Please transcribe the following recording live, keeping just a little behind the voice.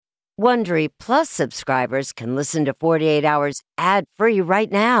Wondery Plus subscribers can listen to 48 Hours ad-free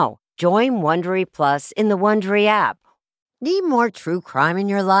right now. Join Wondery Plus in the Wondery app. Need more true crime in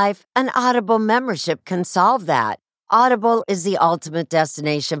your life? An Audible membership can solve that. Audible is the ultimate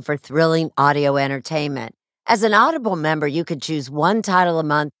destination for thrilling audio entertainment. As an Audible member, you can choose one title a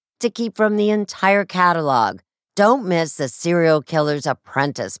month to keep from the entire catalog. Don't miss The Serial Killer's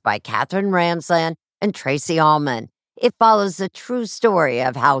Apprentice by Katherine Ramsland and Tracy Ullman. It follows the true story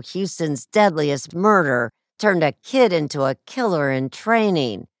of how Houston's deadliest murder turned a kid into a killer in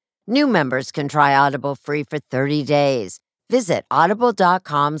training. New members can try Audible free for 30 days. Visit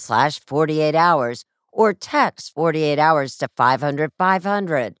audible.com/48 hours or text 48 hours to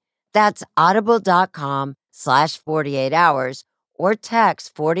 500-500. That's audible.com/48 hours or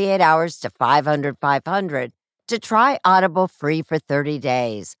text 48 hours to 500-500 to try Audible free for 30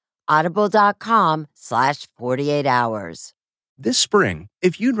 days. Audible.com/48 hours. This spring,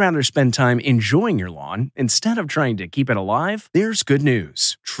 if you'd rather spend time enjoying your lawn instead of trying to keep it alive, there's good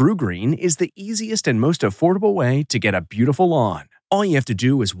news. True Green is the easiest and most affordable way to get a beautiful lawn. All you have to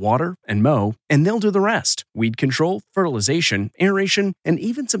do is water and mow, and they'll do the rest. Weed control, fertilization, aeration, and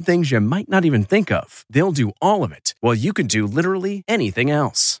even some things you might not even think of. They'll do all of it, while you can do literally anything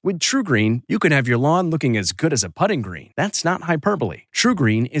else. With True Green, you can have your lawn looking as good as a putting green. That's not hyperbole. True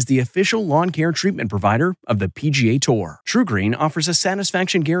Green is the official lawn care treatment provider of the PGA Tour. True Green offers a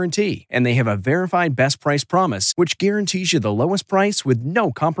satisfaction guarantee, and they have a verified best price promise, which guarantees you the lowest price with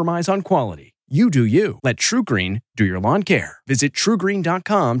no compromise on quality. You do you. Let True Green do your lawn care. Visit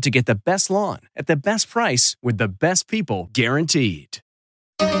TrueGreen.com to get the best lawn at the best price with the best people guaranteed.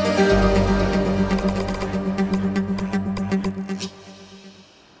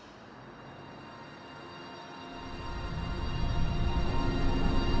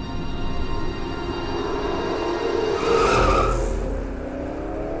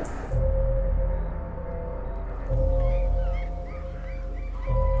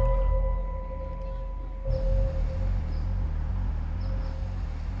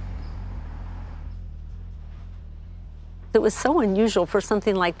 It was so unusual for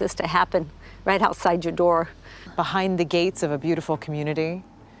something like this to happen right outside your door. Behind the gates of a beautiful community.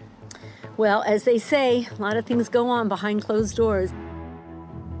 Well, as they say, a lot of things go on behind closed doors.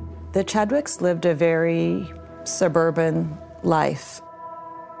 The Chadwicks lived a very suburban life.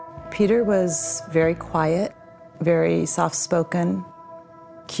 Peter was very quiet, very soft-spoken.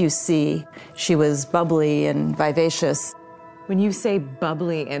 QC, she was bubbly and vivacious. When you say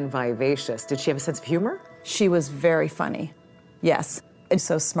bubbly and vivacious, did she have a sense of humor? She was very funny, yes. And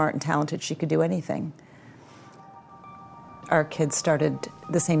so smart and talented, she could do anything. Our kids started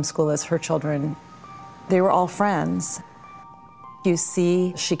the same school as her children. They were all friends.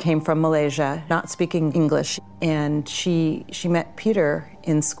 QC, she came from Malaysia, not speaking English, and she met Peter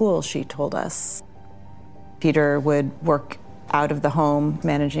in school, she told us. Peter would work out of the home,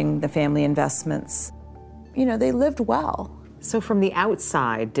 managing the family investments. You know, they lived well. So from the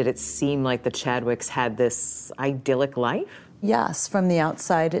outside, did it seem like the Chadwicks had this idyllic life? Yes, from the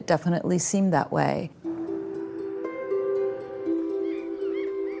outside, it definitely seemed that way.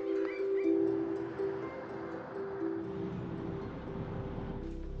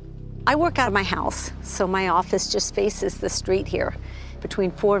 I work out of my house, so my office just faces the street here.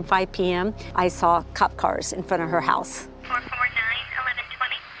 Between 4 and 5 p.m., I saw cop cars in front of her house. 449-1120. 23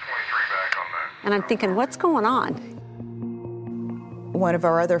 back on that. And I'm thinking, what's going on? One of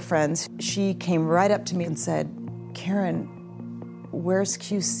our other friends, she came right up to me and said, Karen, where's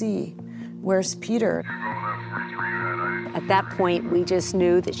QC? Where's Peter? At that point, we just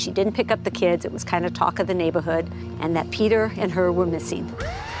knew that she didn't pick up the kids. It was kind of talk of the neighborhood, and that Peter and her were missing.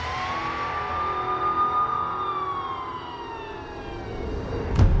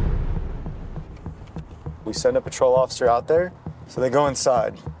 We send a patrol officer out there, so they go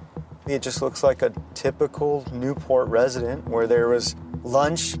inside. It just looks like a typical Newport resident where there was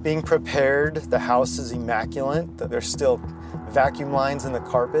lunch being prepared, the house is immaculate, there's still vacuum lines in the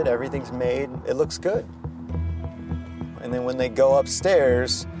carpet, everything's made, it looks good. And then when they go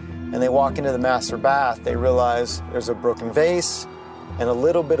upstairs and they walk into the master bath, they realize there's a broken vase and a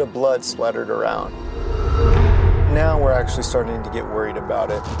little bit of blood splattered around. Now we're actually starting to get worried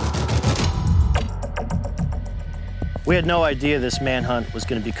about it. We had no idea this manhunt was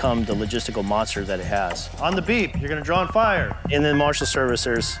going to become the logistical monster that it has. On the beep, you're going to draw on fire. In the Marshal Service,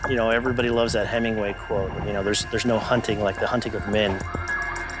 there's, everybody loves that Hemingway quote. There's no hunting like the hunting of men.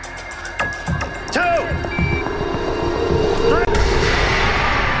 2! 3!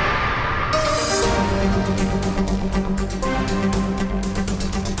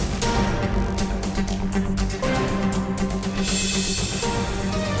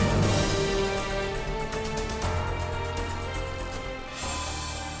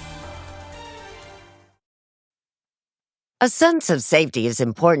 A sense of safety is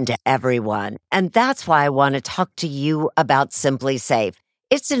important to everyone, and that's why I want to talk to you about Simply Safe.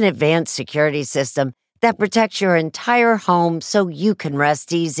 It's an advanced security system that protects your entire home so you can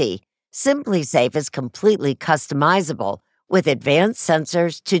rest easy. Simply Safe is completely customizable with advanced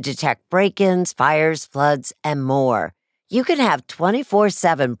sensors to detect break-ins, fires, floods, and more. You can have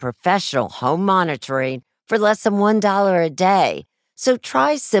 24/7 professional home monitoring for less than $1 a day. So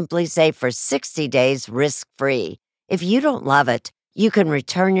try Simply Safe for 60 days risk-free. If you don't love it, you can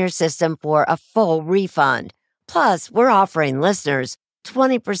return your system for a full refund. Plus, we're offering listeners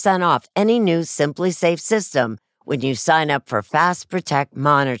 20% off any new Simply Safe system when you sign up for Fast Protect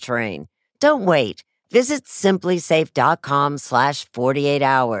monitoring. Don't wait. Visit simplysafe.com/48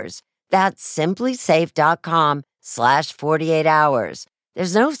 hours. That's simplysafe.com/48 hours.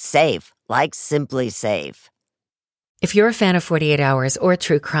 There's no safe like Simply Safe. If you're a fan of 48 Hours or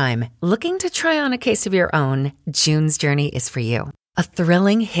true crime, looking to try on a case of your own, June's Journey is for you. A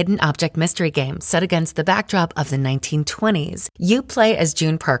thrilling hidden object mystery game set against the backdrop of the 1920s. You play as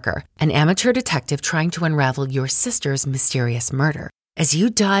June Parker, an amateur detective trying to unravel your sister's mysterious murder. As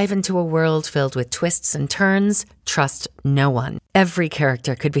you dive into a world filled with twists and turns, trust no one. Every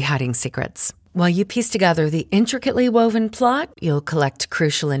character could be hiding secrets. While you piece together the intricately woven plot, you'll collect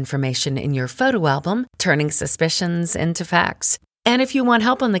crucial information in your photo album, turning suspicions into facts. And if you want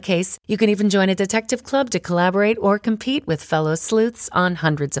help on the case, you can even join a detective club to collaborate or compete with fellow sleuths on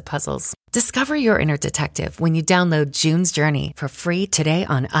hundreds of puzzles. Discover your inner detective when you download June's Journey for free today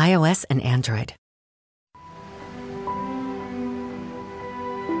on iOS and Android.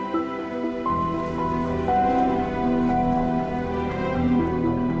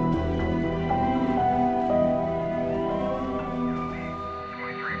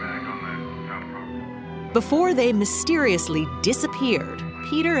 Before they mysteriously disappeared,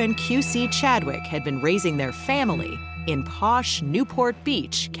 Peter and QC Chadwick had been raising their family in posh Newport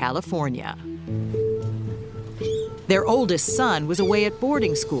Beach, California. Their oldest son was away at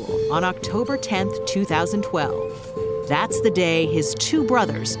boarding school on October 10th, 2012. That's the day his two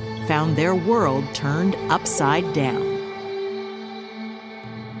brothers found their world turned upside down.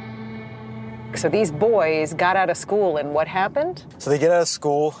 So these boys got out of school, and what happened? So they get out of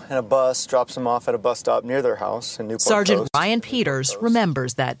school, and a bus drops them off at a bus stop near their house in Newport Sergeant Coast. Ryan Peters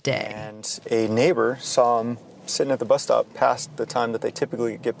remembers that day. And a neighbor saw them sitting at the bus stop past the time that they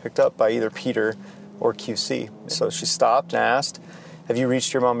typically get picked up by either Peter or QC. So she stopped and asked, "Have you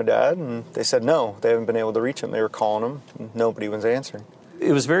reached your mom and dad?" And they said no, they haven't been able to reach them. They were calling them, and nobody was answering.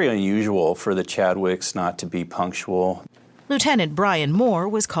 It was very unusual for the Chadwicks not to be punctual. Lieutenant Brian Moore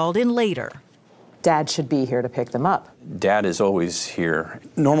was called in later. Dad should be here to pick them up. Dad is always here.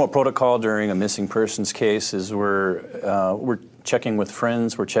 Normal protocol during a missing persons case is we're checking with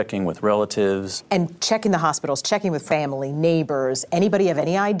friends, we're checking with relatives. And checking the hospitals, checking with family, neighbors. Anybody have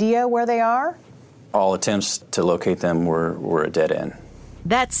any idea where they are? All attempts to locate them were a dead end.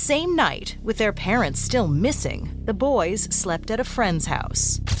 That same night, with their parents still missing, the boys slept at a friend's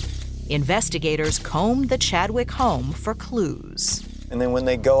house. Investigators combed the Chadwick home for clues. And then when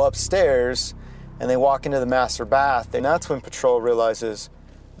they go upstairs and they walk into the master bath, and that's when patrol realizes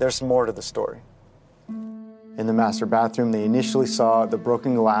there's more to the story. In the master bathroom, they initially saw the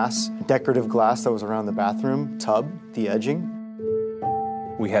broken glass, decorative glass that was around the bathroom tub, the edging.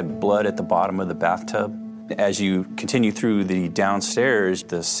 We had blood at the bottom of the bathtub. As you continue through the downstairs,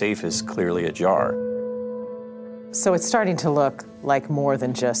 the safe is clearly ajar. So it's starting to look like more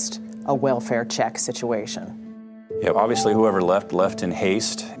than just a welfare check situation. Yeah, obviously whoever left in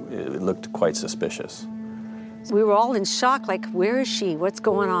haste. It looked quite suspicious. We were all in shock, like, where is she? What's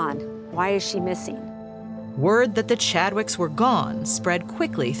going on? Why is she missing? Word that the Chadwicks were gone spread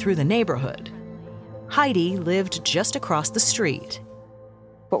quickly through the neighborhood. Heidi lived just across the street.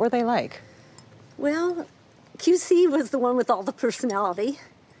 What were they like? Well, QC was the one with all the personality.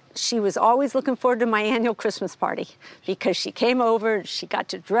 She was always looking forward to my annual Christmas party because she came over, she got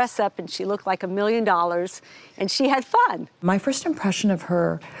to dress up, and she looked like $1 million, and she had fun. My first impression of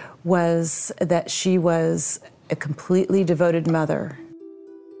her was that she was a completely devoted mother.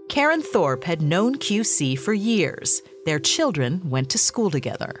 Karen Thorpe had known QC for years. Their children went to school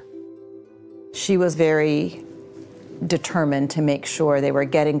together. She was very determined to make sure they were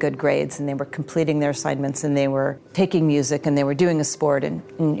getting good grades and they were completing their assignments and they were taking music and they were doing a sport,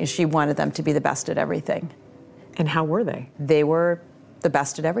 and she wanted them to be the best at everything. And how were they? They were the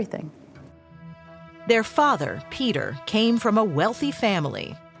best at everything. Their father, Peter, came from a wealthy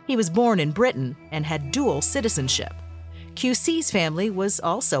family. He was born in Britain and had dual citizenship. QC's family was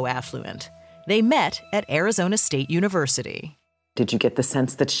also affluent. They met at Arizona State University. Did you get the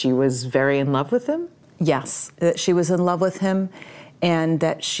sense that she was very in love with him? Yes, that she was in love with him and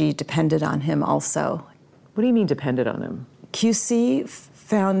that she depended on him also. What do you mean depended on him? QC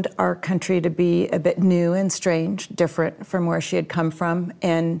found our country to be a bit new and strange, different from where she had come from,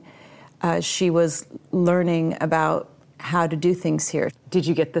 and she was learning about how to do things here. Did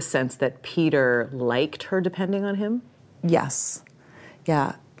you get the sense that Peter liked her depending on him? Yes.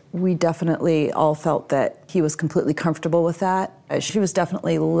 Yeah. We definitely all felt that he was completely comfortable with that. She was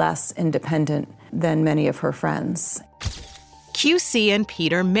definitely less independent than many of her friends. QC and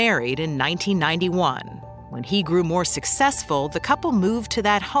Peter married in 1991. When he grew more successful, the couple moved to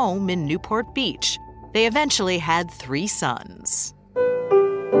that home in Newport Beach. They eventually had 3 sons.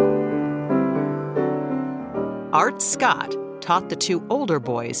 Art Scott taught the 2 older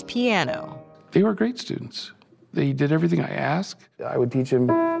boys piano. They were great students. They did everything I asked. I would teach them.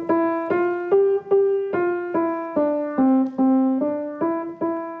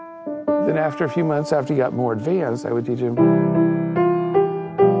 Then after a few months, after he got more advanced, I would teach him.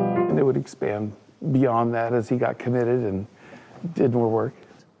 And it would expand beyond that as he got committed and did more work.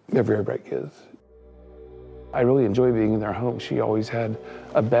 They're very bright kids. I really enjoy being in their home. She always had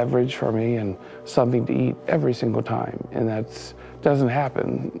a beverage for me and something to eat every single time. And that doesn't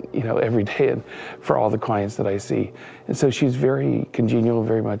happen, every day and for all the clients that I see. And so she's very congenial,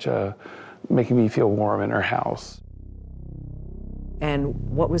 very much making me feel warm in her house. And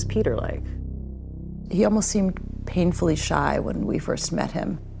what was Peter like? He almost seemed painfully shy when we first met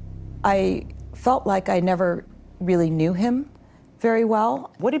him. I felt like I never really knew him very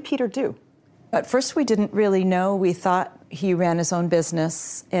well. What did Peter do? At first we didn't really know. We thought he ran his own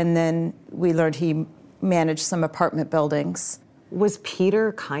business, and then we learned he managed some apartment buildings. Was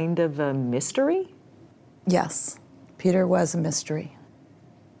Peter kind of a mystery? Yes, Peter was a mystery.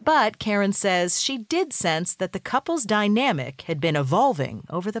 But Karen says she did sense that the couple's dynamic had been evolving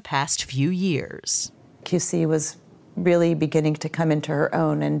over the past few years. QC was really beginning to come into her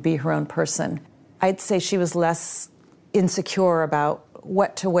own and be her own person. I'd say she was less insecure about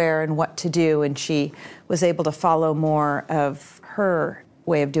what to wear and what to do, and she was able to follow more of her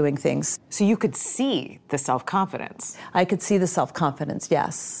way of doing things. So you could see the self-confidence? I could see the self-confidence,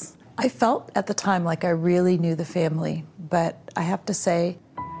 yes. I felt at the time like I really knew the family, but I have to say,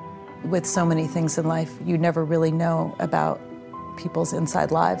 with so many things in life, you never really know about people's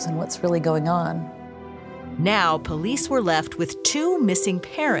inside lives and what's really going on. Now, police were left with 2 missing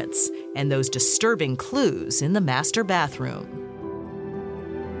parents and those disturbing clues in the master bathroom.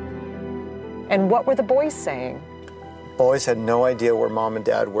 And what were the boys saying? Boys had no idea where Mom and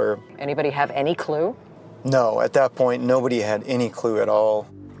Dad were. Anybody have any clue? No, at that point, nobody had any clue at all.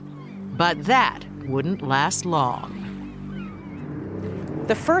 But that wouldn't last long.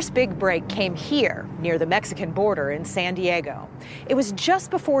 The first big break came here, near the Mexican border in San Diego. It was just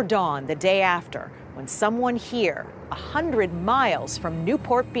before dawn the day after, when someone here, 100 miles from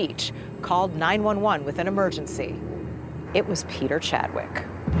Newport Beach, called 911 with an emergency. It was Peter Chadwick.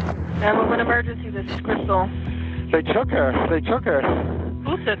 911 emergency, this is Crystal. They took her. Who took her?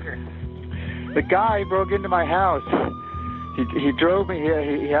 The guy broke into my house. He drove me here.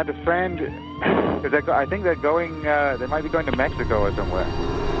 He had a friend. I think they're going, they might be going to Mexico or somewhere.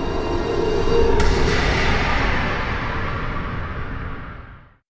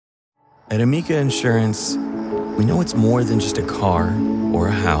 At Amica Insurance, we know it's more than just a car or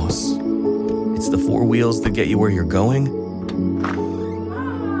a house. It's the 4 wheels that get you where you're going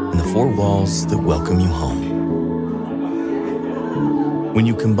and the 4 walls that welcome you home. When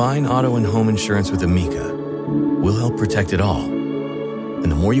you combine auto and home insurance with Amica, we'll help protect it all.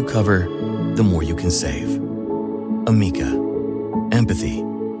 And the more you cover, the more you can save. Amica. Empathy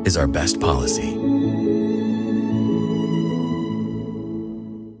is our best policy.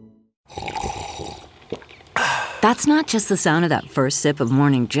 That's not just the sound of that first sip of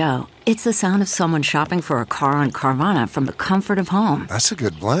Morning Joe. It's the sound of someone shopping for a car on Carvana from the comfort of home. That's a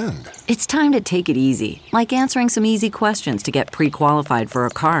good blend. It's time to take it easy, like answering some easy questions to get pre-qualified for a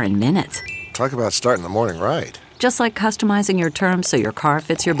car in minutes. Talk about starting the morning right. Just like customizing your terms so your car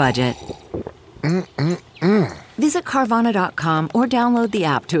fits your budget. Visit Carvana.com or download the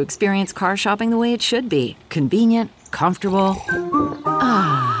app to experience car shopping the way it should be. Convenient, comfortable.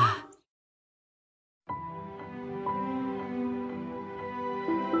 Ah.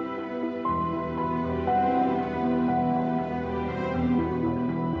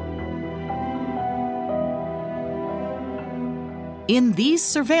 In these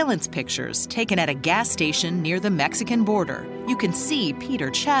surveillance pictures taken at a gas station near the Mexican border, you can see Peter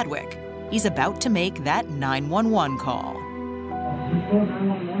Chadwick. He's about to make that 911 call.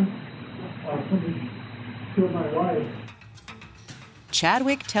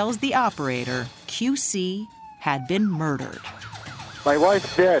 Chadwick tells the operator QC had been murdered. My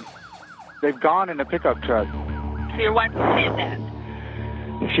wife's dead. They've gone in a pickup truck. So your wife is dead?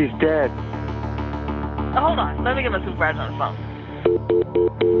 She's dead. Oh, hold on. Let me get my supervisor on the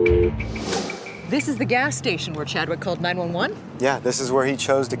phone. This is the gas station where Chadwick called 911? Yeah, this is where he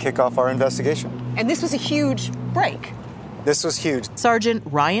chose to kick off our investigation. And this was a huge break. This was huge. Sergeant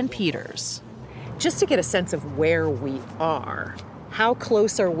Ryan Peters. Just to get a sense of where we are, how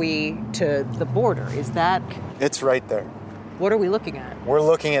close are we to the border? Is that... It's right there. What are we looking at? We're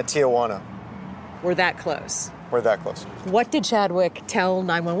looking at Tijuana. We're that close. We're that close. What did Chadwick tell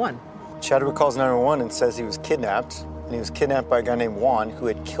 911? Chadwick calls 911 and says he was kidnapped, and he was kidnapped by a guy named Juan who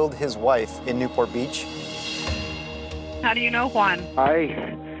had killed his wife in Newport Beach. How do you know Juan?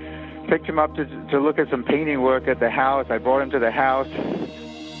 I picked him up to look at some painting work at the house. I brought him to the house.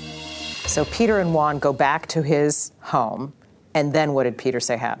 So Peter and Juan go back to his home, and then what did Peter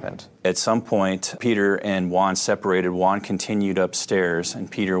say happened? At some point, Peter and Juan separated. Juan continued upstairs,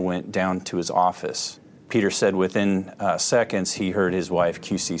 and Peter went down to his office. Peter said within seconds he heard his wife,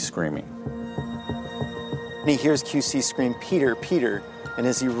 QC, screaming. And he hears QC scream, "Peter, Peter." And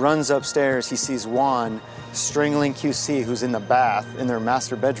as he runs upstairs, he sees Juan strangling QC, who's in the bath in their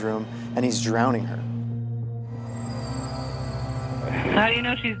master bedroom, and he's drowning her. How do you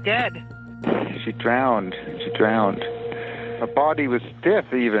know she's dead? She drowned. Her body was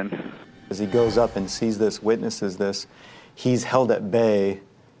stiff even. As he goes up and sees this, witnesses this, he's held at bay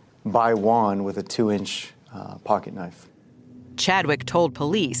by Juan with a 2-inch pocket knife. Chadwick told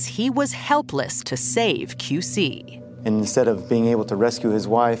police he was helpless to save QC. And instead of being able to rescue his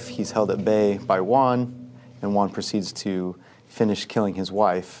wife, he's held at bay by Juan, and Juan proceeds to finish killing his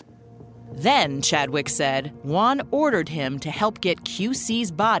wife. Then, Chadwick said, Juan ordered him to help get QC's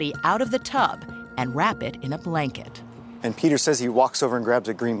body out of the tub and wrap it in a blanket. And Peter says he walks over and grabs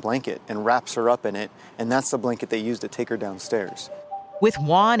a green blanket and wraps her up in it, and that's the blanket they used to take her downstairs. With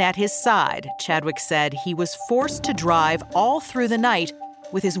Juan at his side, Chadwick said he was forced to drive all through the night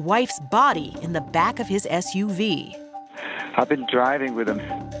with his wife's body in the back of his SUV. I've been driving with him.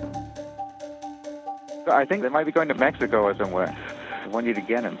 I think they might be going to Mexico or somewhere. I want you to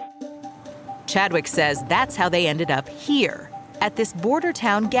get him. Chadwick says that's how they ended up here, at this border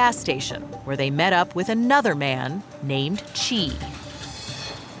town gas station, where they met up with another man named Chi.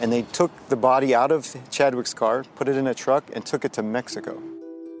 And they took the body out of Chadwick's car, put it in a truck, and took it to Mexico.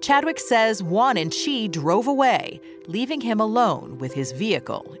 Chadwick says Juan and Chi drove away, leaving him alone with his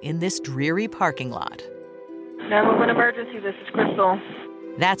vehicle in this dreary parking lot. 911 emergency, this is Crystal.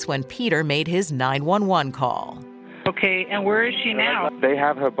 That's when Peter made his 911 call. Okay, and where is she now? They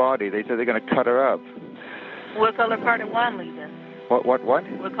have her body. They said they're going to cut her up. What color car did Juan leave in? What? What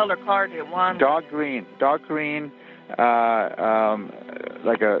color car did Juan leave? Dark green,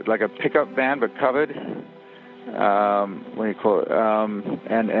 like a pickup van, but covered. What do you call it?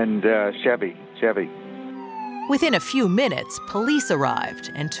 And Chevy. Within a few minutes, police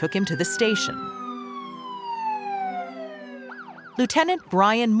arrived and took him to the station. Lieutenant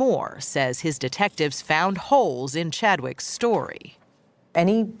Brian Moore says his detectives found holes in Chadwick's story.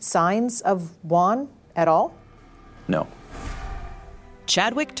 Any signs of Juan at all? No.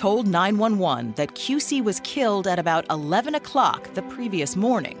 Chadwick told 911 that QC was killed at about 11 o'clock the previous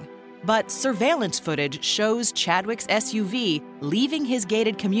morning. But surveillance footage shows Chadwick's SUV leaving his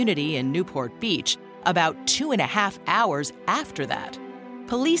gated community in Newport Beach about 2.5 hours after that.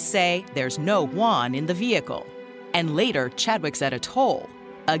 Police say there's no Juan in the vehicle. And later, Chadwick's at a toll.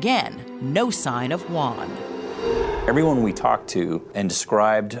 Again, no sign of Juan. Everyone we talked to and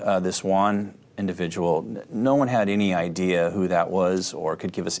described this Juan individual, no one had any idea who that was or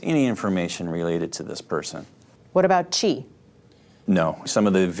could give us any information related to this person. What about Chi? No. Some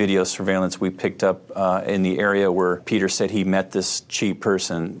of the video surveillance we picked up in the area where Peter said he met this Chi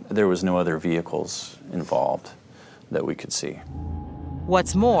person, there was no other vehicles involved that we could see.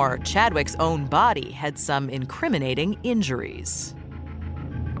 What's more, Chadwick's own body had some incriminating injuries.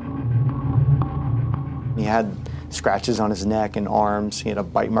 He had scratches on his neck and arms. He had a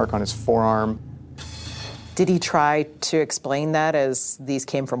bite mark on his forearm. Did he try to explain that as these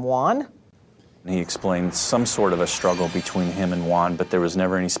came from Juan? He explained some sort of a struggle between him and Juan, but there was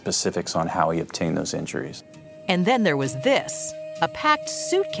never any specifics on how he obtained those injuries. And then there was this, a packed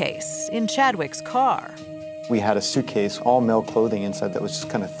suitcase in Chadwick's car. We had a suitcase, all male clothing inside, that was just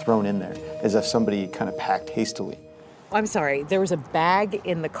kind of thrown in there, as if somebody kind of packed hastily. I'm sorry, there was a bag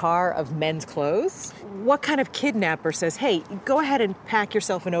in the car of men's clothes? What kind of kidnapper says, hey, go ahead and pack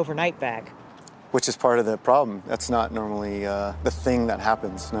yourself an overnight bag? Which is part of the problem. That's not normally the thing that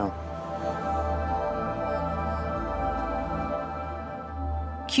happens, no.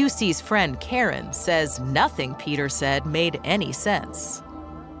 QC's friend Karen says nothing Peter said made any sense.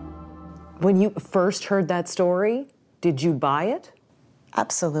 When you first heard that story, did you buy it?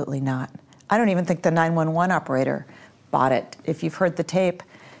 Absolutely not. I don't even think the 911 operator bought it. If you've heard the tape,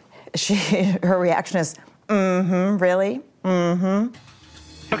 her reaction is, really?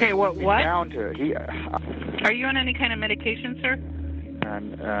 Okay, what? Down to Are you on any kind of medication, sir?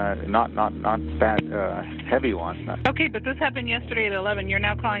 not that heavy one. Okay, but this happened yesterday at 11. You're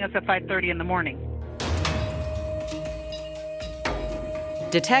now calling us at 5:30 in the morning.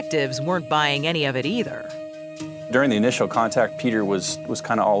 Detectives weren't buying any of it either. During the initial contact, Peter was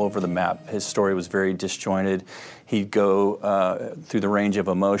kind of all over the map. His story was very disjointed. He'd go through the range of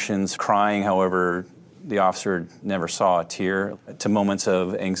emotions, crying, however, the officer never saw a tear, to moments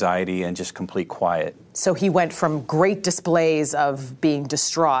of anxiety and just complete quiet. So he went from great displays of being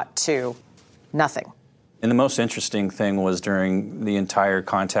distraught to nothing. And the most interesting thing was during the entire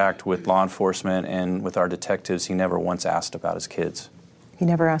contact with law enforcement and with our detectives, he never once asked about his kids. He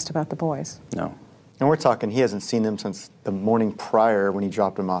never asked about the boys? No. And we're talking, he hasn't seen them since the morning prior when he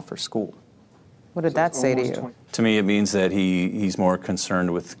dropped them off for school. What did that say to you? To me, it means that he's more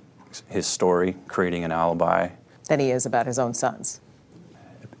concerned with his story, creating an alibi. Than he is about his own sons?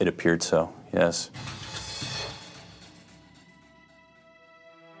 It appeared so, yes.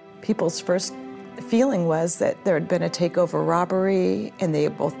 People's first feeling was that there had been a takeover robbery and they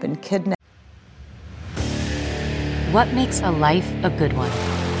had both been kidnapped. What makes a life a good one?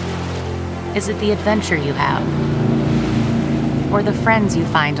 Is it the adventure you have? Or the friends you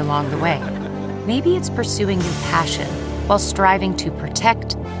find along the way? Maybe it's pursuing your passion while striving to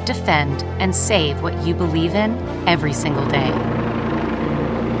protect, defend, and save what you believe in every single day.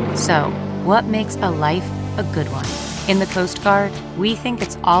 So, what makes a life a good one? In the Coast Guard, we think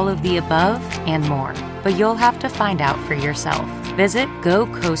it's all of the above and more, but you'll have to find out for yourself. Visit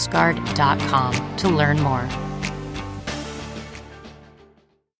gocoastguard.com to learn more.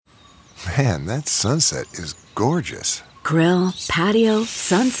 Man, that sunset is gorgeous. Grill, patio,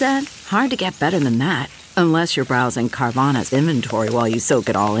 sunset. Hard to get better than that. Unless you're browsing Carvana's inventory while you soak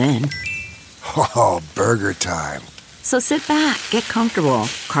it all in. Oh, burger time. So sit back, get comfortable.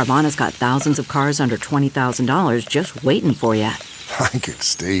 Carvana's got thousands of cars under $20,000 just waiting for you. I could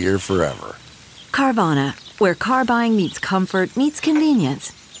stay here forever. Carvana, where car buying meets comfort meets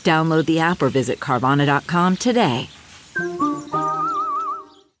convenience. Download the app or visit Carvana.com today.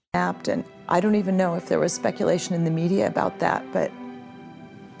 And I don't even know if there was speculation in the media about that, but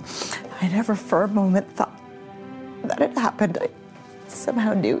I never for a moment thought that it happened. I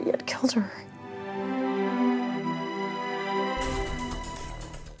somehow knew he had killed her.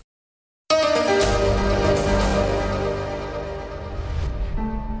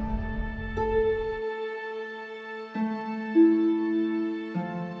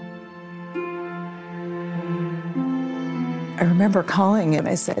 I remember calling and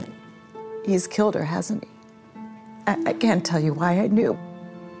I said, he's killed her, hasn't he? I can't tell you why I knew.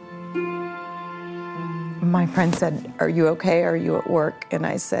 My friend said, are you okay? Are you at work? And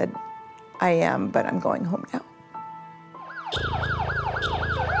I said, I am, but I'm going home now.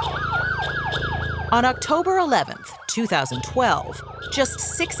 On October 11th, 2012, just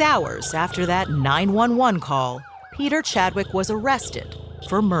 6 hours after that 911 call, Peter Chadwick was arrested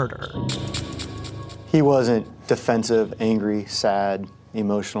for murder. He wasn't defensive, angry, sad,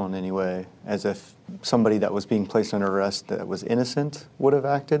 emotional in any way, as if somebody that was being placed under arrest that was innocent would have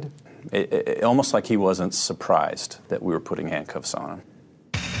acted. It almost like he wasn't surprised that we were putting handcuffs on him.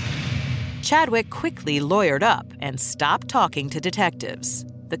 Chadwick quickly lawyered up and stopped talking to detectives.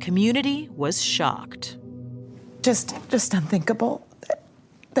 The community was shocked. Just unthinkable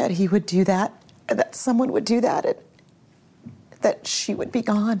that he would do that, that someone would do that, and that she would be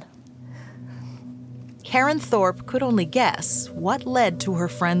gone. Karen Thorpe could only guess what led to her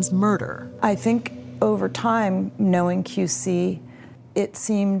friend's murder. I think over time, knowing QC, it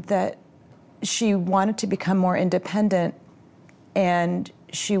seemed that she wanted to become more independent and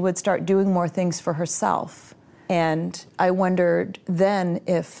she would start doing more things for herself. And I wondered then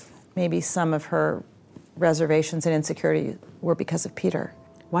if maybe some of her reservations and insecurity were because of Peter.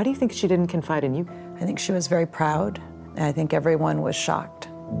 Why do you think she didn't confide in you? I think she was very proud, and I think everyone was shocked.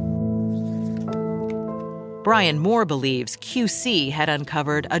 Brian Moore believes QC had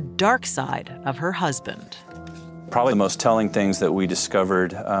uncovered a dark side of her husband. Probably the most telling things that we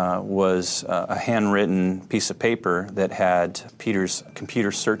discovered was a handwritten piece of paper that had Peter's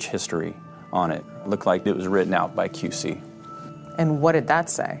computer search history on it. It looked like it was written out by QC. And what did that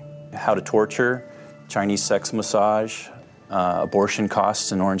say? How to torture, Chinese sex massage, abortion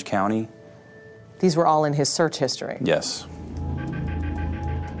costs in Orange County. These were all in his search history? Yes.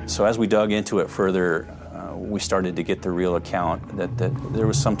 So as we dug into it further, we started to get the real account that there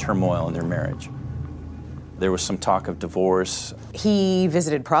was some turmoil in their marriage. There was some talk of divorce. He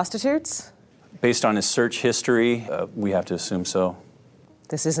visited prostitutes? Based on his search history, we have to assume so.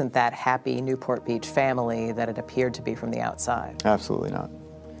 This isn't that happy Newport Beach family that it appeared to be from the outside. Absolutely not.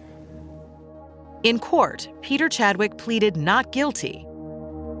 In court, Peter Chadwick pleaded not guilty.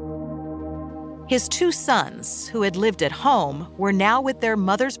 His 2 sons, who had lived at home, were now with their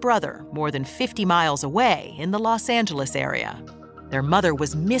mother's brother more than 50 miles away in the Los Angeles area. Their mother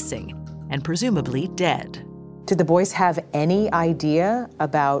was missing and presumably dead. Did the boys have any idea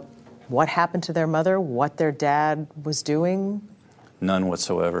about what happened to their mother, what their dad was doing? None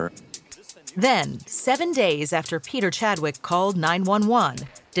whatsoever. Then, 7 days after Peter Chadwick called 911,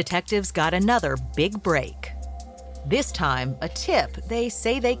 detectives got another big break. This time, a tip they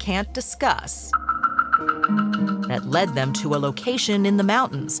say they can't discuss that led them to a location in the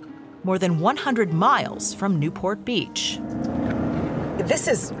mountains, more than 100 miles from Newport Beach. This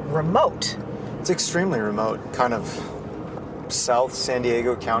is remote. It's extremely remote, kind of South San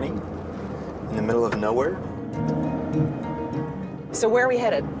Diego County, in the middle of nowhere. So where are we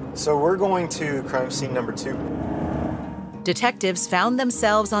headed? So we're going to crime scene number 2. Detectives found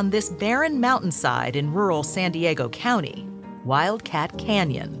themselves on this barren mountainside in rural San Diego County, Wildcat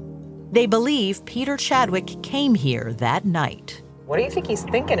Canyon. They believe Peter Chadwick came here that night. What do you think he's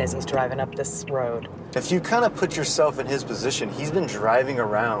thinking as he's driving up this road? If you kind of put yourself in his position, he's been driving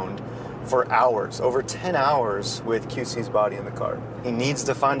around for hours, over 10 hours with QC's body in the car. He needs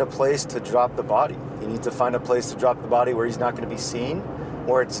to find a place to drop the body. He needs to find a place to drop the body where he's not going to be seen,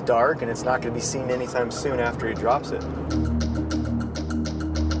 where it's dark and it's not going to be seen anytime soon after he drops it.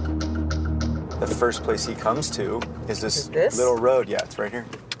 The first place he comes to is this little road. Yeah, it's right here.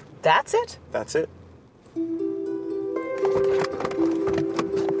 That's it? That's it.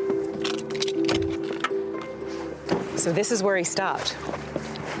 So this is where he stopped.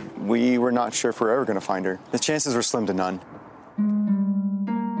 We were not sure if we were ever going to find her. The chances were slim to none.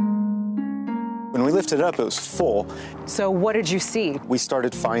 When we lifted it up, it was full. So what did you see? We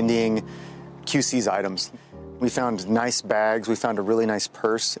started finding QC's items. We found nice bags. We found a really nice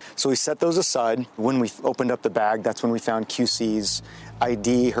purse. So we set those aside. When we opened up the bag, that's when we found QC's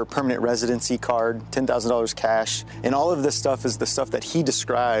ID, her permanent residency card, $10,000 cash. And all of this stuff is the stuff that he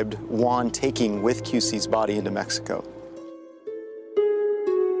described Juan taking with QC's body into Mexico.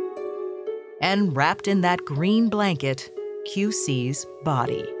 And wrapped in that green blanket, QC's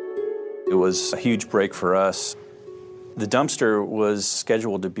body. It was a huge break for us. The dumpster was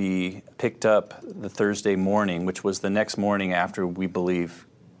scheduled to be picked up the Thursday morning, which was the next morning after we believe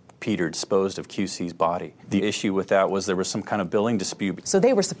Peter disposed of QC's body. The issue with that was there was some kind of billing dispute. So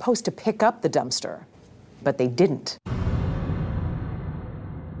they were supposed to pick up the dumpster, but they didn't.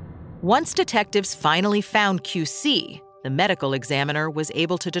 Once detectives finally found QC, the medical examiner was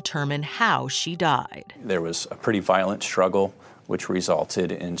able to determine how she died. There was a pretty violent struggle, which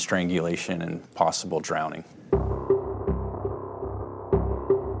resulted in strangulation and possible drowning.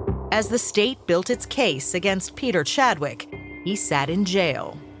 As the state built its case against Peter Chadwick, he sat in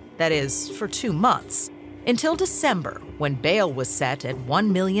jail. That is, for 2 months, until December, when bail was set at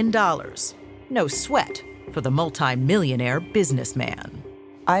 $1 million. No sweat for the multi-millionaire businessman.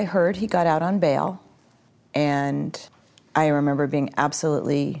 I heard he got out on bail, and I remember being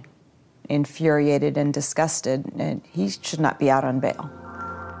absolutely infuriated and disgusted, and he should not be out on bail.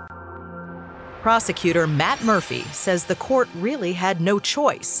 Prosecutor Matt Murphy says the court really had no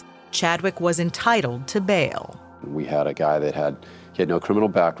choice. Chadwick was entitled to bail. We had a guy that had no criminal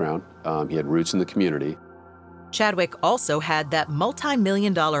background. He had roots in the community. Chadwick also had that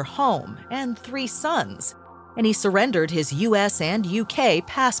multi-million-dollar home and 3 sons, and he surrendered his U.S. and U.K.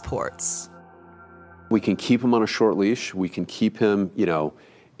 passports. We can keep him on a short leash. We can keep him,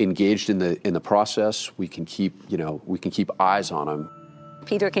 engaged in the process. We can keep eyes on him.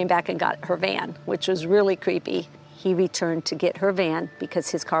 Peter came back and got her van, which was really creepy. He returned to get her van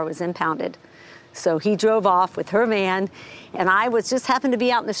because his car was impounded. So he drove off with her van, and I just happened to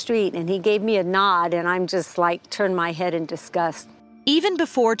be out in the street, and he gave me a nod, and I'm just turned my head in disgust. Even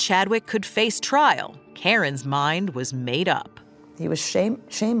before Chadwick could face trial, Karen's mind was made up. He was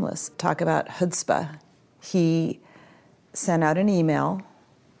shameless. Talk about chutzpah. He sent out an email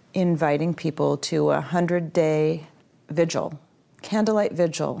inviting people to a 100-day vigil, candlelight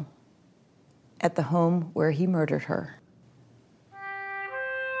vigil, at the home where he murdered her.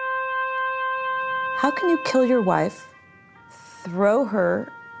 How can you kill your wife, throw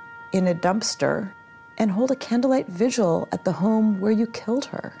her in a dumpster, and hold a candlelight vigil at the home where you killed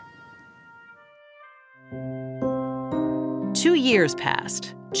her? 2 years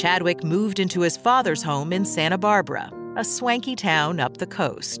passed, Chadwick moved into his father's home in Santa Barbara, a swanky town up the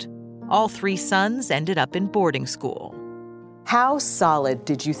coast. All 3 sons ended up in boarding school. How solid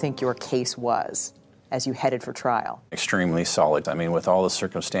did you think your case was as you headed for trial? Extremely solid. I mean, with all the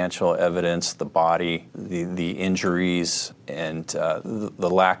circumstantial evidence, the body, the injuries, and the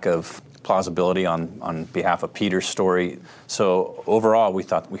lack of plausibility on behalf of Peter's story. So overall, we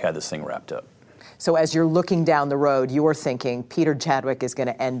thought we had this thing wrapped up. So as you're looking down the road, you're thinking Peter Chadwick is going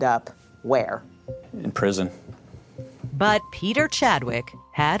to end up where? In prison. But Peter Chadwick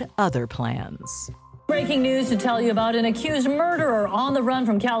had other plans. Breaking news to tell you about an accused murderer on the run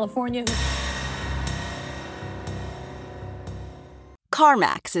from California.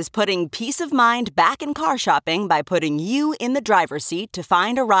 CarMax is putting peace of mind back in car shopping by putting you in the driver's seat to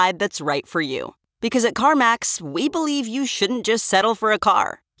find a ride that's right for you. Because at CarMax, we believe you shouldn't just settle for a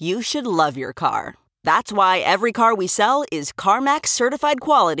car. You should love your car. That's why every car we sell is CarMax certified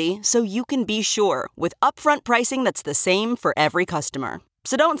quality, so you can be sure with upfront pricing that's the same for every customer.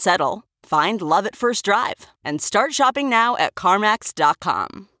 So don't settle. Find love at first drive and start shopping now at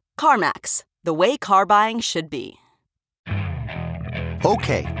CarMax.com. CarMax, the way car buying should be.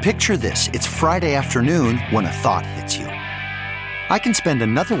 Okay, picture this. It's Friday afternoon when a thought hits you. I can spend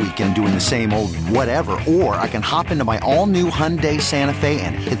another weekend doing the same old whatever, or I can hop into my all-new Hyundai Santa Fe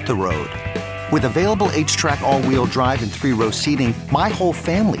and hit the road. With available H-Track all-wheel drive and 3-row seating, my whole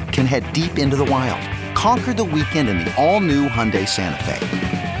family can head deep into the wild. Conquer the weekend in the all-new Hyundai Santa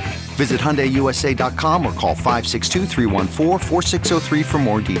Fe. Visit HyundaiUSA.com or call 562-314-4603 for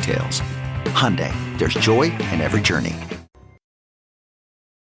more details. Hyundai, there's joy in every journey.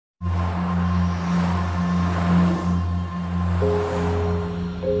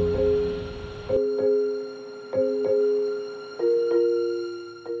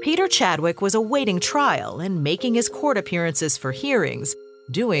 Peter Chadwick was awaiting trial and making his court appearances for hearings,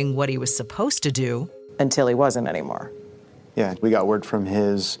 doing what he was supposed to do. Until he wasn't anymore. Yeah, we got word from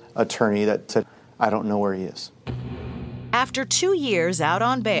his attorney that said, I don't know where he is. After 2 years out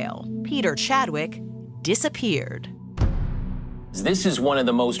on bail, Peter Chadwick disappeared. This is one of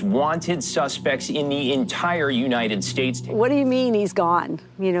the most wanted suspects in the entire United States. What do you mean he's gone?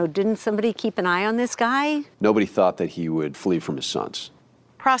 You know, didn't somebody keep an eye on this guy? Nobody thought that he would flee from his sons.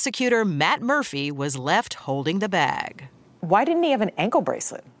 Prosecutor Matt Murphy was left holding the bag. Why didn't he have an ankle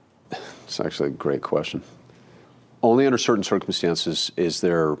bracelet? It's actually a great question. Only under certain circumstances is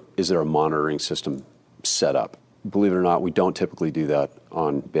there a monitoring system set up. Believe it or not, we don't typically do that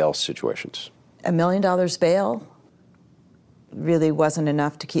on bail situations. $1 million bail really wasn't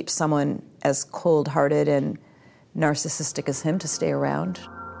enough to keep someone as cold-hearted and narcissistic as him to stay around.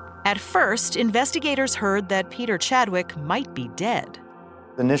 At first, investigators heard that Peter Chadwick might be dead.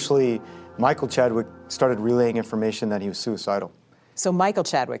 Initially, Michael Chadwick started relaying information that he was suicidal. So Michael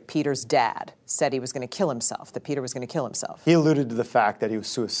Chadwick, Peter's dad, said he was going to kill himself, that Peter was going to kill himself. He alluded to the fact that he was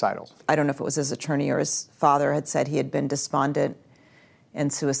suicidal. I don't know if it was his attorney or his father had said he had been despondent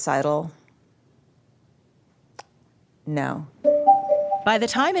and suicidal. No. By the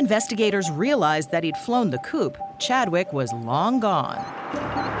time investigators realized that he'd flown the coop, Chadwick was long gone.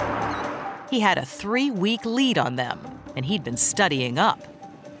 He had a 3-week lead on them, and he'd been studying up.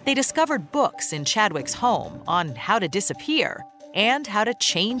 They discovered books in Chadwick's home on how to disappear and how to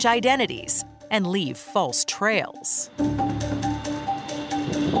change identities and leave false trails.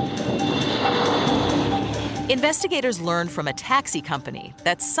 Investigators learned from a taxi company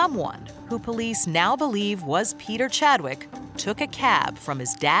that someone who police now believe was Peter Chadwick took a cab from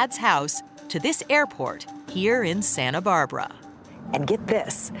his dad's house to this airport here in Santa Barbara. And get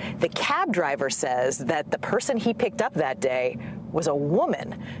this, the cab driver says that the person he picked up that day was a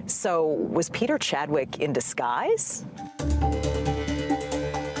woman. So was Peter Chadwick in disguise?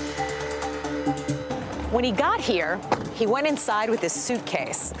 When he got here, he went inside with his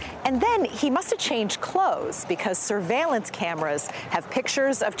suitcase. And then he must have changed clothes because surveillance cameras have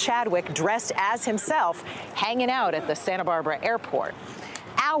pictures of Chadwick dressed as himself hanging out at the Santa Barbara airport.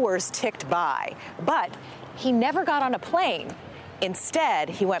 Hours ticked by, but he never got on a plane. Instead,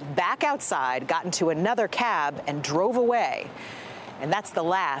 he went back outside, got into another cab, and drove away. And that's the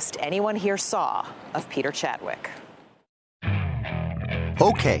last anyone here saw of Peter Chadwick.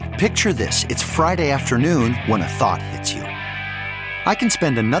 Okay, picture this. It's Friday afternoon when a thought hits you. I can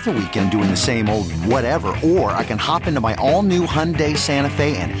spend another weekend doing the same old whatever, or I can hop into my all-new Hyundai Santa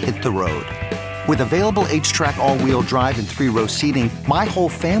Fe and hit the road. With available H-Track all-wheel drive and 3-row seating, my whole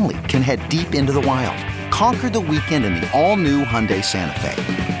family can head deep into the wild. Conquer the weekend in the all-new Hyundai Santa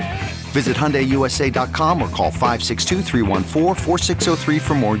Fe. Visit HyundaiUSA.com or call 562-314-4603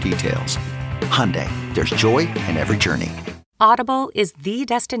 for more details. Hyundai, there's joy in every journey. Audible is the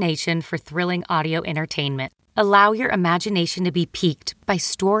destination for thrilling audio entertainment. Allow your imagination to be piqued by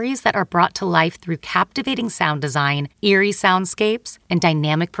stories that are brought to life through captivating sound design, eerie soundscapes, and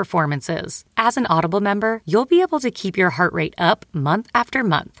dynamic performances. As an Audible member, you'll be able to keep your heart rate up month after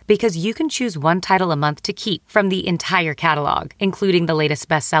month because you can choose one title a month to keep from the entire catalog, including the latest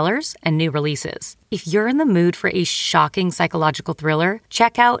bestsellers and new releases. If you're in the mood for a shocking psychological thriller,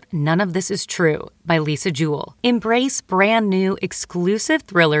 check out None of This Is True by Lisa Jewell. Embrace brand new, exclusive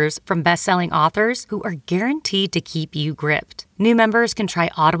thrillers from best-selling authors who are guaranteed to keep you gripped. New members can try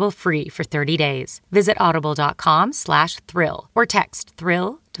Audible free for 30 days. Visit audible.com/thrill or text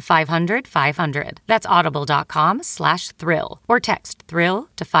thrill to 500-500. That's audible.com/thrill or text thrill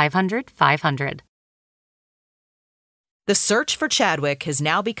to 500-500. The search for Chadwick has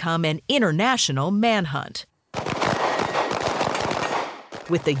now become an international manhunt,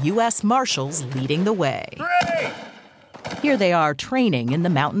 with the U.S. Marshals leading the way. Here they are training in the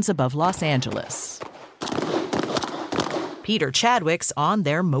mountains above Los Angeles. Peter Chadwick's on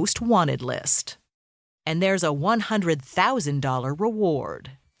their most wanted list. And there's a $100,000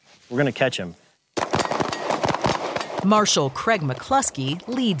 reward. We're going to catch him. Marshal Craig McCluskey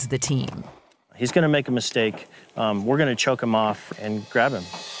leads the team. He's going to make a mistake. We're going to choke him off and grab him.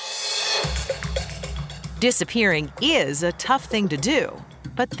 Disappearing is a tough thing to do,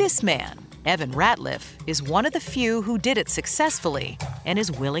 but this man, Evan Ratliff, is one of the few who did it successfully and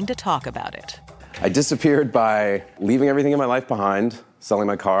is willing to talk about it. I disappeared by leaving everything in my life behind, selling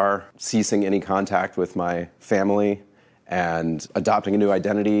my car, ceasing any contact with my family, and adopting a new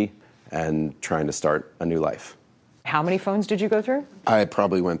identity and trying to start a new life. How many phones did you go through? I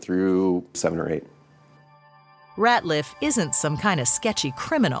probably went through 7 or 8. Ratliff isn't some kind of sketchy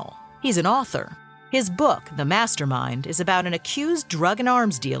criminal. He's an author. His book, The Mastermind, is about an accused drug and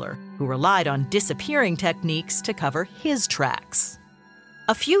arms dealer who relied on disappearing techniques to cover his tracks.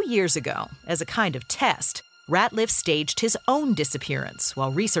 A few years ago, as a kind of test, Ratliff staged his own disappearance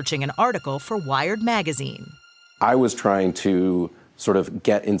while researching an article for Wired magazine. I was trying to sort of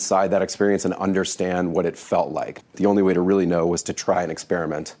get inside that experience and understand what it felt like. The only way to really know was to try an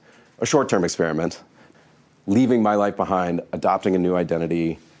experiment, a short-term experiment, leaving my life behind, adopting a new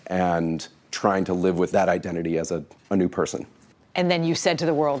identity, and trying to live with that identity as a new person. And then you said to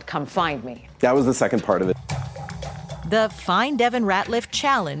the world, come find me. That was the second part of it. The Find Evan Ratliff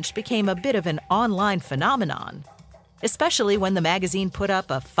challenge became a bit of an online phenomenon, especially when the magazine put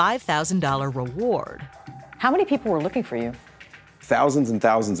up a $5,000 reward. How many people were looking for you? Thousands and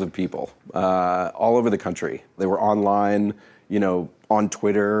thousands of people all over the country. They were online, on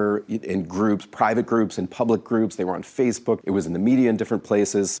Twitter, in groups, private groups, in public groups. They were on Facebook. It was in the media in different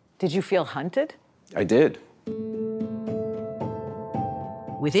places. Did you feel hunted? I did.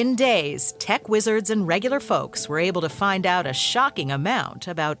 Within days, tech wizards and regular folks were able to find out a shocking amount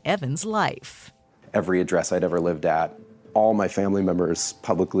about Evan's life. Every address I'd ever lived at, all my family members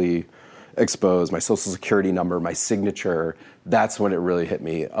publicly exposed, my social security number, my signature. That's when it really hit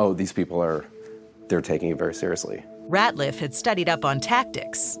me. Oh, these people they're taking it very seriously. Ratliff had studied up on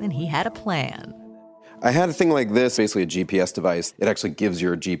tactics, and he had a plan. I had a thing like this, basically a GPS device. It actually gives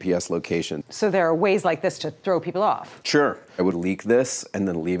your GPS location. So there are ways like this to throw people off? Sure. I would leak this and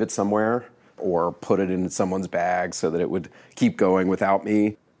then leave it somewhere or put it in someone's bag so that it would keep going without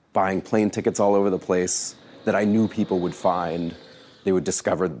me. Buying plane tickets all over the place that I knew people would find. They would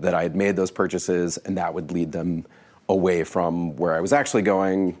discover that I had made those purchases, and that would lead them away from where I was actually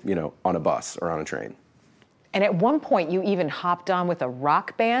going, on a bus or on a train. And at one point, you even hopped on with a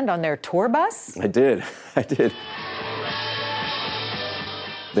rock band on their tour bus? I did.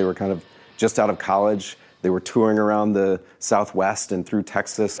 They were kind of just out of college. They were touring around the Southwest and through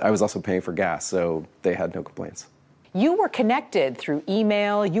Texas. I was also paying for gas, so they had no complaints. You were connected through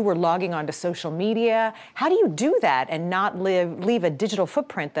email. You were logging onto social media. How do you do that and not leave a digital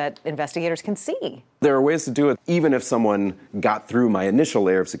footprint that investigators can see? There are ways to do it. Even if someone got through my initial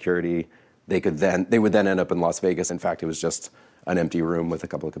layer of security, they would then end up in Las Vegas. In fact, it was just an empty room with a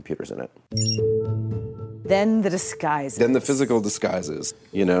couple of computers in it. Then the disguises. Then the physical disguises.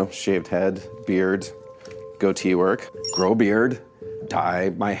 Shaved head, beard, goatee work, grow beard,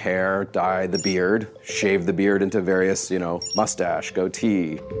 dye my hair, dye the beard, shave the beard into various, mustache,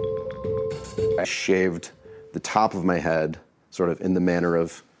 goatee. I shaved the top of my head, sort of in the manner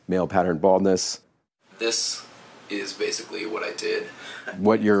of male pattern baldness. This is basically what I did.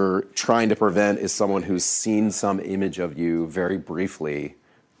 What you're trying to prevent is someone who's seen some image of you very briefly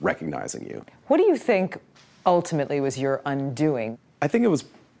recognizing you. What do you think ultimately was your undoing? I think it was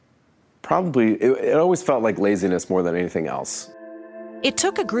probably, it always felt like laziness more than anything else. It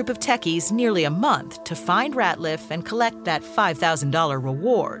took a group of techies nearly a month to find Ratliff and collect that $5,000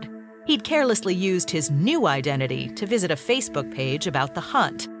 reward. He'd carelessly used his new identity to visit a Facebook page about the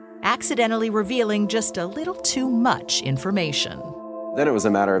hunt, accidentally revealing just a little too much information. Then it was a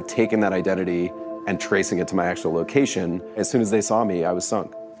matter of taking that identity and tracing it to my actual location. As soon as they saw me, I was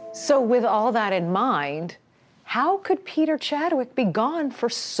sunk. So with all that in mind, how could Peter Chadwick be gone for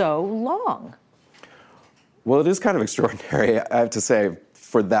so long? Well, it is kind of extraordinary, I have to say,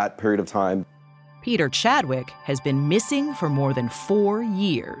 for that period of time. Peter Chadwick has been missing for more than 4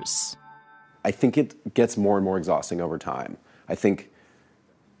 years. I think it gets more and more exhausting over time. I think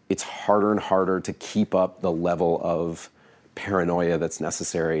it's harder and harder to keep up the level of paranoia that's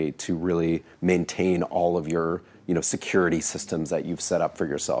necessary to really maintain all of your, security systems that you've set up for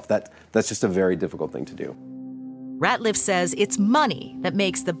yourself. That's just a very difficult thing to do. Ratliff says it's money that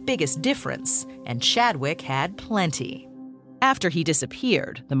makes the biggest difference, and Chadwick had plenty. After he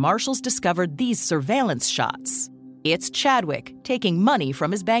disappeared, the marshals discovered these surveillance shots. It's Chadwick taking money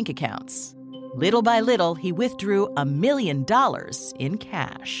from his bank accounts. Little by little, he withdrew $1 million in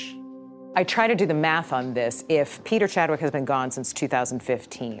cash. I try to do the math on this. If Peter Chadwick has been gone since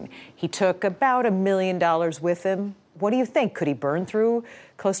 2015, he took about $1 million with him. What do you think? Could he burn through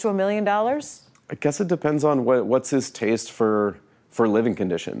close to $1 million? I guess it depends on what's his taste for living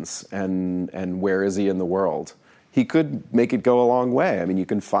conditions and where is he in the world. He could make it go a long way. I mean, you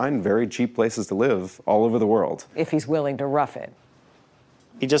can find very cheap places to live all over the world. If he's willing to rough it.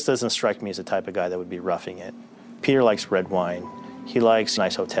 He just doesn't strike me as the type of guy that would be roughing it. Peter likes red wine. He likes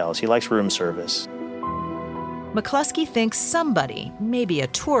nice hotels. He likes room service. McCluskey thinks somebody, maybe a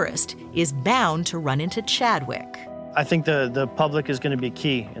tourist, is bound to run into Chadwick. I think the public is going to be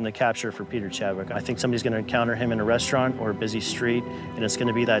key in the capture for Peter Chadwick. I think somebody's going to encounter him in a restaurant or a busy street, and it's going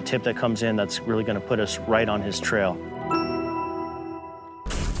to be that tip that comes in that's really going to put us right on his trail.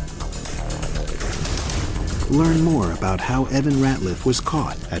 Learn more about how Evan Ratliff was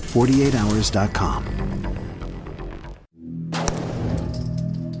caught at 48hours.com.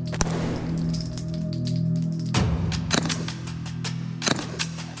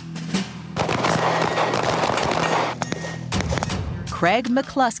 Craig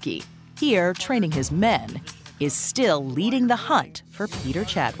McCluskey, here training his men, is still leading the hunt for Peter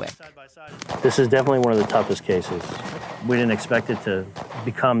Chadwick. This is definitely one of the toughest cases. We didn't expect it to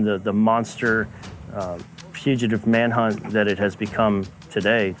become the monster fugitive manhunt that it has become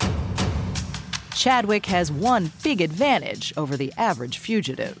today. Chadwick has one big advantage over the average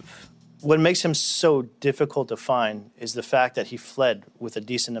fugitive. What makes him so difficult to find is the fact that he fled with a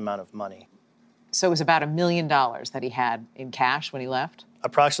decent amount of money. So it was about $1 million that he had in cash when he left?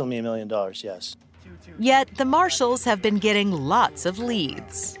 Approximately $1 million, yes. Yet the marshals have been getting lots of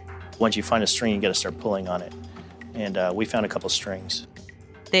leads. Once you find a string, you got to start pulling on it. And we found a couple strings.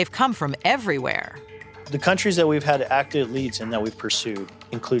 They've come from everywhere. The countries that we've had active leads in that we've pursued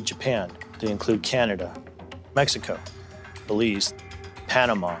include Japan. They include Canada, Mexico, Belize,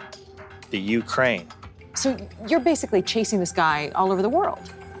 Panama, the Ukraine. So you're basically chasing this guy all over the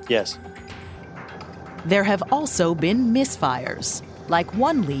world? Yes. There have also been misfires, like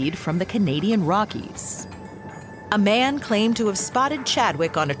one lead from the Canadian Rockies. A man claimed to have spotted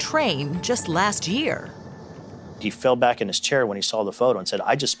Chadwick on a train just last year. He fell back in his chair when he saw the photo and said,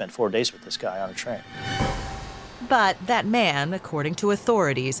 I just spent 4 days with this guy on a train. But that man, according to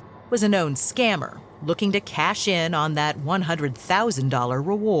authorities, was a known scammer looking to cash in on that $100,000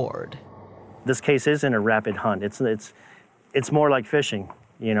 reward. This case isn't a rapid hunt. It's more like fishing.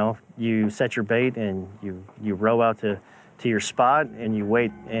 You know, you set your bait and you row out to your spot and you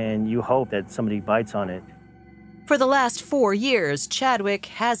wait and you hope that somebody bites on it. For the last 4 years, Chadwick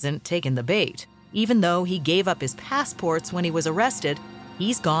hasn't taken the bait. Even though he gave up his passports when he was arrested,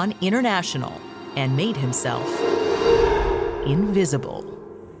 he's gone international and made himself invisible.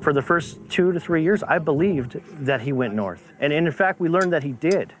 For the first 2 to 3 years, I believed that he went north. And in fact, we learned that he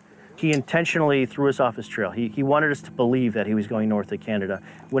did. He intentionally threw us off his trail. He wanted us to believe that he was going north to Canada,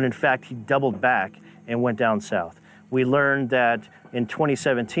 when in fact he doubled back and went down south. We learned that in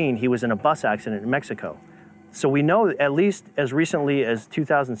 2017, he was in a bus accident in Mexico. So we know at least as recently as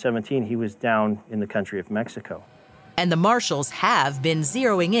 2017, he was down in the country of Mexico. And the marshals have been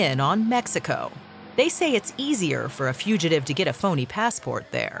zeroing in on Mexico. They say it's easier for a fugitive to get a phony passport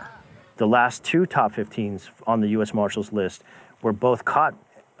there. The last 2 top 15s on the U.S. Marshals list were both caught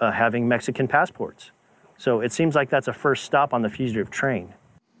having Mexican passports. So it seems like that's a first stop on the fugitive train.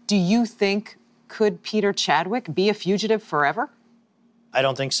 Do you think, could Peter Chadwick be a fugitive forever? I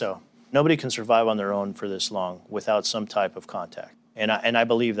don't think so. Nobody can survive on their own for this long without some type of contact. And I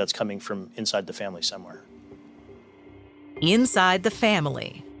believe that's coming from inside the family somewhere. inside the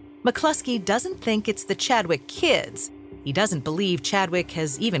family. McCluskey doesn't think it's the Chadwick kids. He doesn't believe Chadwick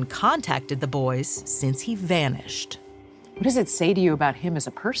has even contacted the boys since he vanished. What does it say to you about him as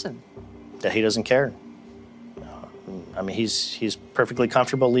a person? That he doesn't care. I mean, he's perfectly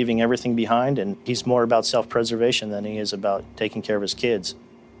comfortable leaving everything behind, and he's more about self-preservation than he is about taking care of his kids.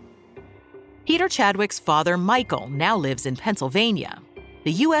 Peter Chadwick's father, Michael, now lives in Pennsylvania.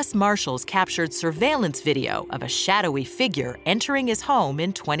 The U.S. Marshals captured surveillance video of a shadowy figure entering his home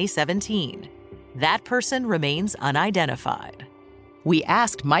in 2017. That person remains unidentified. We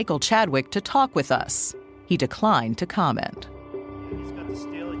asked Michael Chadwick to talk with us. He declined to comment.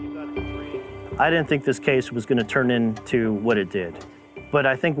 I didn't think this case was going to turn into what it did. But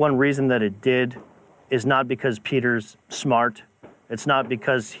I think one reason that it did is not because Peter's smart. It's not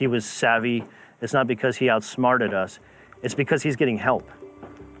because he was savvy. It's not because he outsmarted us. It's because he's getting help.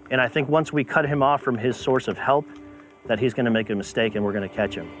 And I think once we cut him off from his source of help, that he's going to make a mistake and we're going to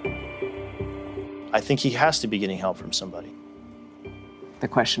catch him. I think he has to be getting help from somebody. The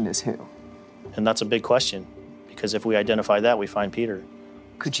question is who? And that's a big question, because if we identify that, we find Peter.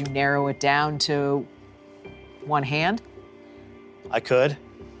 Could you narrow it down to one hand? I could.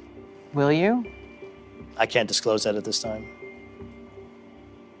 Will you? I can't disclose that at this time.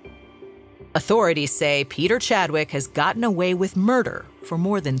 Authorities say Peter Chadwick has gotten away with murder for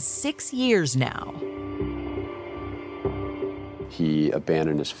more than 6 years now. He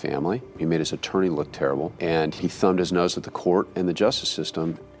abandoned his family. He made his attorney look terrible, and he thumbed his nose at the court and the justice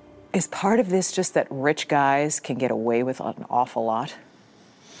system. Is part of this just that rich guys can get away with an awful lot?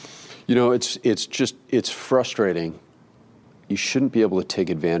 You know, it's frustrating. You shouldn't be able to take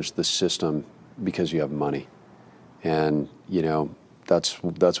advantage of the system because you have money. And, you know, that's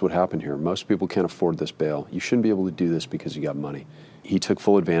what happened here. Most people can't afford this bail. You shouldn't be able to do this because you got money. He took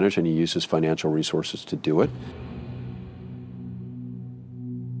full advantage and he used his financial resources to do it.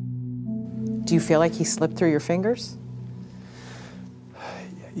 Do you feel like he slipped through your fingers?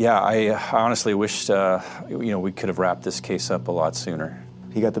 Yeah, I honestly wish we could have wrapped this case up a lot sooner.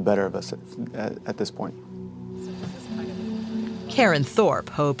 He got the better of us at this point. Karen Thorpe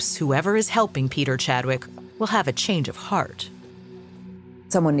hopes whoever is helping Peter Chadwick will have a change of heart.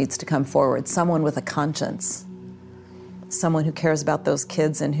 Someone needs to come forward, someone with a conscience, someone who cares about those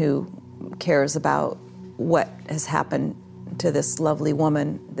kids and who cares about what has happened to this lovely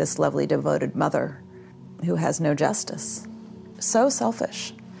woman, this lovely devoted mother who has no justice. So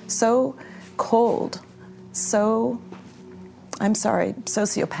selfish, so cold, so, I'm sorry,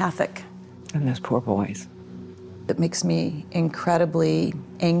 sociopathic. And those poor boys. It makes me incredibly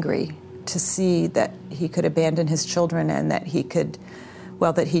angry to see that he could abandon his children and that he could,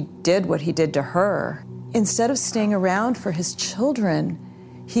 well, that he did what he did to her. Instead of staying around for his children,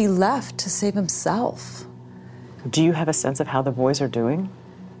 he left to save himself. Do you have a sense of how the boys are doing?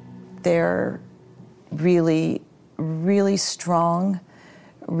 They're really, really strong,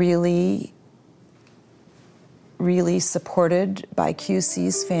 really, really supported by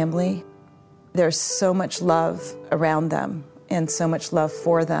QC's family. There's so much love around them and so much love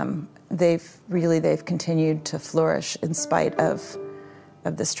for them. They've continued to flourish in spite of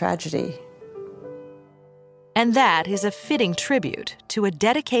this tragedy. And that is a fitting tribute to a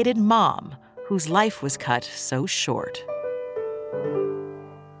dedicated mom whose life was cut so short.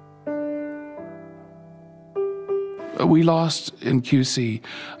 We lost in QC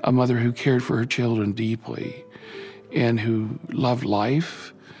a mother who cared for her children deeply and who loved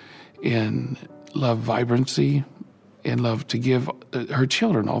life and loved vibrancy and loved to give her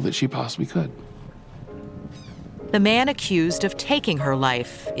children all that she possibly could. The man accused of taking her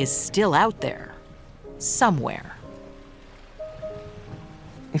life is still out there, somewhere.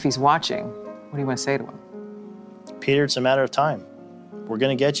 If he's watching, what do you want to say to him? Peter, it's a matter of time. We're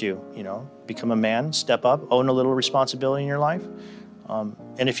going to get you, become a man, step up, own a little responsibility in your life.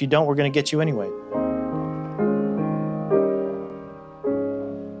 And if you don't, we're going to get you anyway.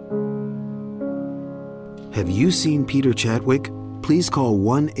 Have you seen Peter Chadwick? Please call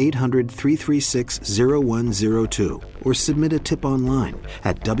 1-800-336-0102 or submit a tip online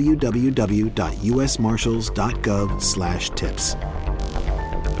at www.usmarshals.gov/tips.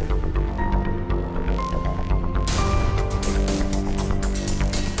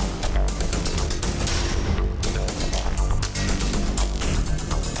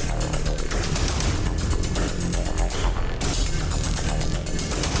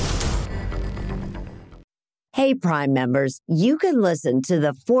 Hey, Prime members, you can listen to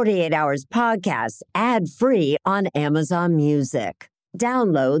the 48 Hours podcast ad-free on Amazon Music.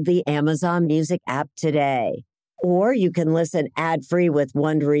 Download the Amazon Music app today. Or you can listen ad-free with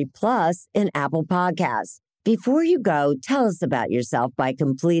Wondery Plus in Apple Podcasts. Before you go, tell us about yourself by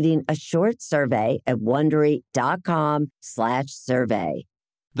completing a short survey at Wondery.com/survey.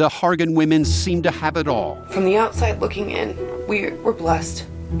 The Hargan women seem to have it all. From the outside looking in, we were blessed.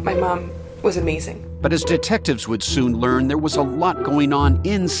 My mom was amazing. But as detectives would soon learn, there was a lot going on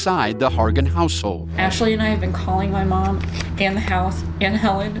inside the Hargan household. Ashley and I have been calling my mom and the house and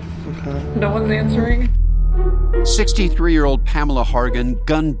Helen. Okay. No one's answering. 63-year-old Pamela Hargan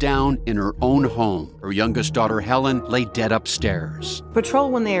gunned down in her own home. Her youngest daughter, Helen, lay dead upstairs.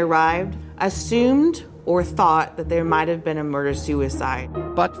 Patrol, when they arrived, assumed or thought that there might have been a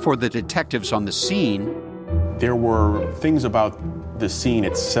murder-suicide. But for the detectives on the scene, there were things about the scene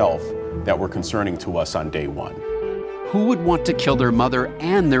itself that were concerning to us on day one. Who would want to kill their mother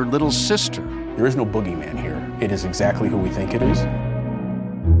and their little sister? There is no boogeyman here. It is exactly who we think it is.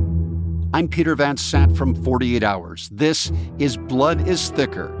 I'm Peter Van Sant from 48 Hours. This is Blood is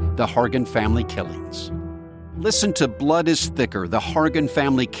Thicker, the Hargan Family Killings. Listen to Blood is Thicker, the Hargan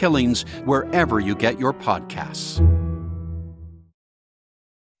Family Killings, wherever you get your podcasts.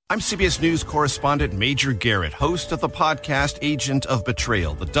 I'm CBS News correspondent Major Garrett, host of the podcast Agent of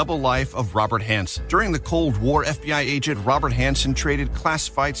Betrayal, The Double Life of Robert Hanssen. During the Cold War, FBI agent Robert Hanssen traded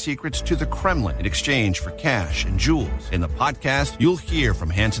classified secrets to the Kremlin in exchange for cash and jewels. In the podcast, you'll hear from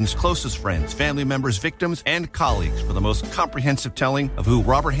Hanssen's closest friends, family members, victims, and colleagues for the most comprehensive telling of who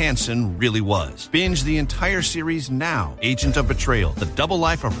Robert Hanssen really was. Binge the entire series now. Agent of Betrayal, The Double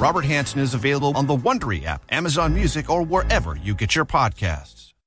Life of Robert Hanssen is available on the Wondery app, Amazon Music, or wherever you get your podcasts.